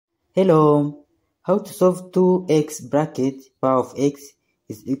Hello, how to solve 2x bracket power of x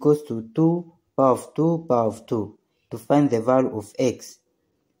is equals to 2 power of 2 power of 2 to find the value of x.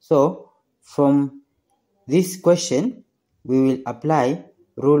 So from this question we will apply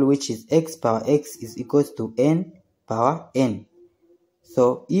rule which is x power x is equals to n power n.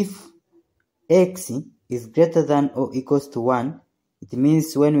 So if x is greater than or equals to 1, it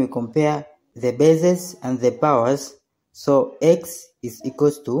means when we compare the bases and the powers, so x is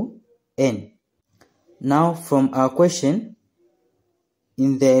equals to n. Now from our question,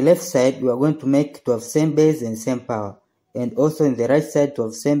 in the left side we are going to make to have same base and same power, and also in the right side to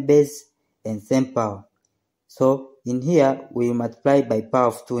have same base and same power. So in here we multiply by power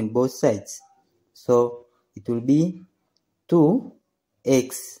of 2 in both sides. So it will be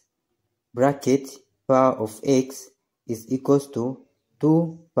 2x bracket power of x is equals to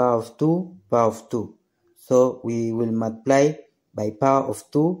 2 power of 2 power of 2. So we will multiply by power of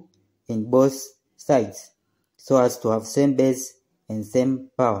 2 in both sides so as to have same base and same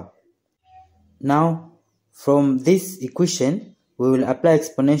power. Now from this equation we will apply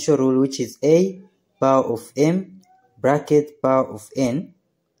exponential rule, which is a power of m bracket power of n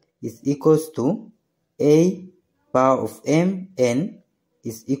is equals to a power of m n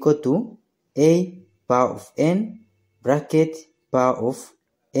is equal to a power of n bracket power of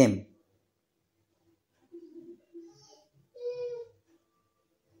m.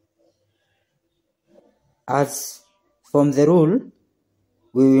 As from the rule,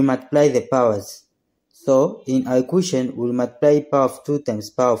 we will multiply the powers. So in our equation, we will multiply power of 2 times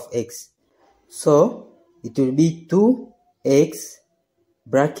power of x. So it will be 2x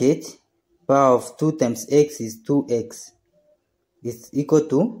bracket power of 2 times x is 2x is equal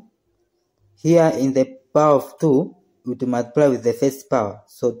to, here in the power of 2, we will multiply with the first power.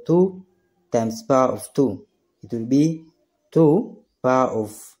 So 2 times power of 2. It will be 2 power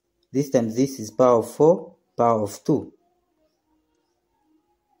of, this times this is power of 4 power of 2.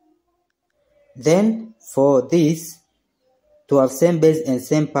 Then for this to have same base and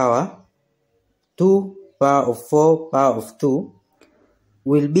same power, 2 power of 4 power of 2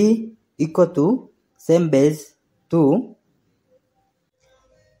 will be equal to same base 2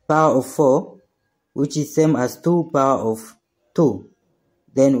 power of 4, which is same as 2 power of 2.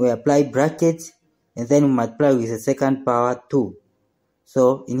 Then we apply brackets and then we multiply with the second power 2.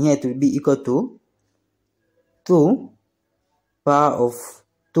 So in here it will be equal to 2 power of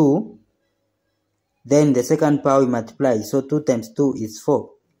 2. Then the second power we multiply, so 2 times 2 is 4.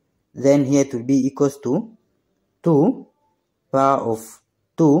 Then here it will be equals to 2 power of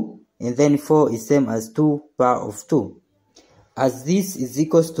 2, and then 4 is same as 2 power of 2. As this is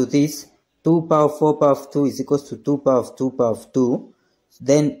equals to this, 2 power of 4 power of 2 is equals to 2 power of 2 power of 2.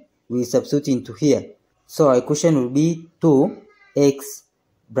 Then we substitute into here. So our equation will be 2x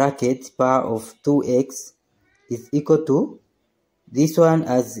bracket power of 2x is equal to this one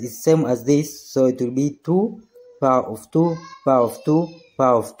as is same as this, so it will be 2 power of 2 power of 2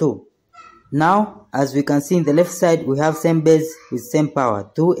 power of 2. Now as we can see in the left side we have same base with same power,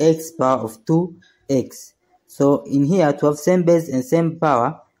 2x power of 2x. So in here to have same base and same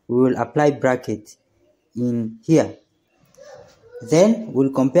power we will apply bracket in here. Then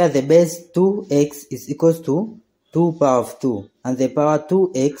we'll compare the base 2x is equals to 2 power of 2 and the power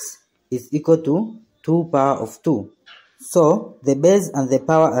 2x is equal to 2 power of 2. So the base and the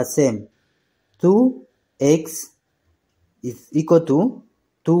power are same. 2x is equal to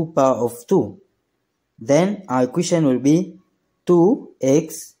 2 power of 2. Then our equation will be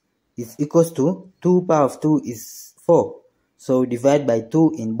 2x is equals to 2 power of 2 is 4. So divide by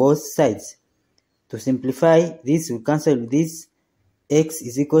 2 in both sides. To simplify this, we cancel with this. X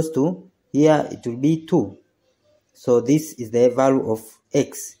is equals to, here it will be 2. So this is the value of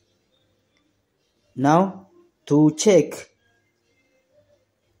x. Now to check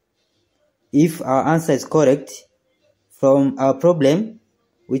if our answer is correct from our problem,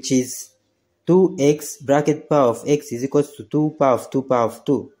 which is 2x bracket power of x is equals to 2 power of 2 power of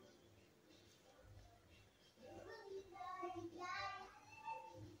 2.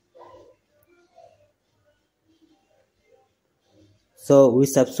 So we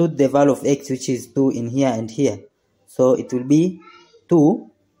substitute the value of x, which is 2, in here and here. So it will be 2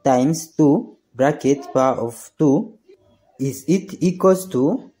 times 2 bracket power of 2 is it equals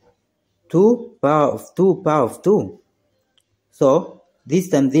to 2 power of 2 power of 2. So this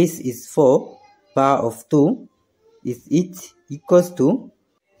time this is 4 power of 2 is it equals to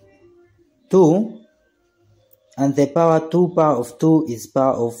 2, and the power 2 power of 2 is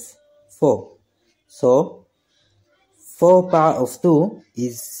power of 4. So 4 power of 2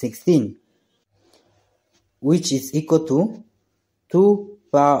 is 16, which is equal to 2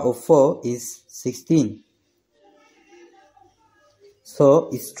 power of 4 is 16. So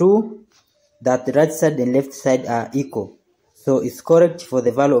it's true that the right side and left side are equal. So it's correct for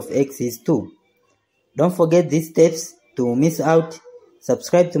the value of x is 2. Don't forget these steps to miss out.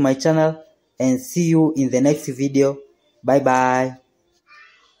 Subscribe to my channel and see you in the next video. Bye bye.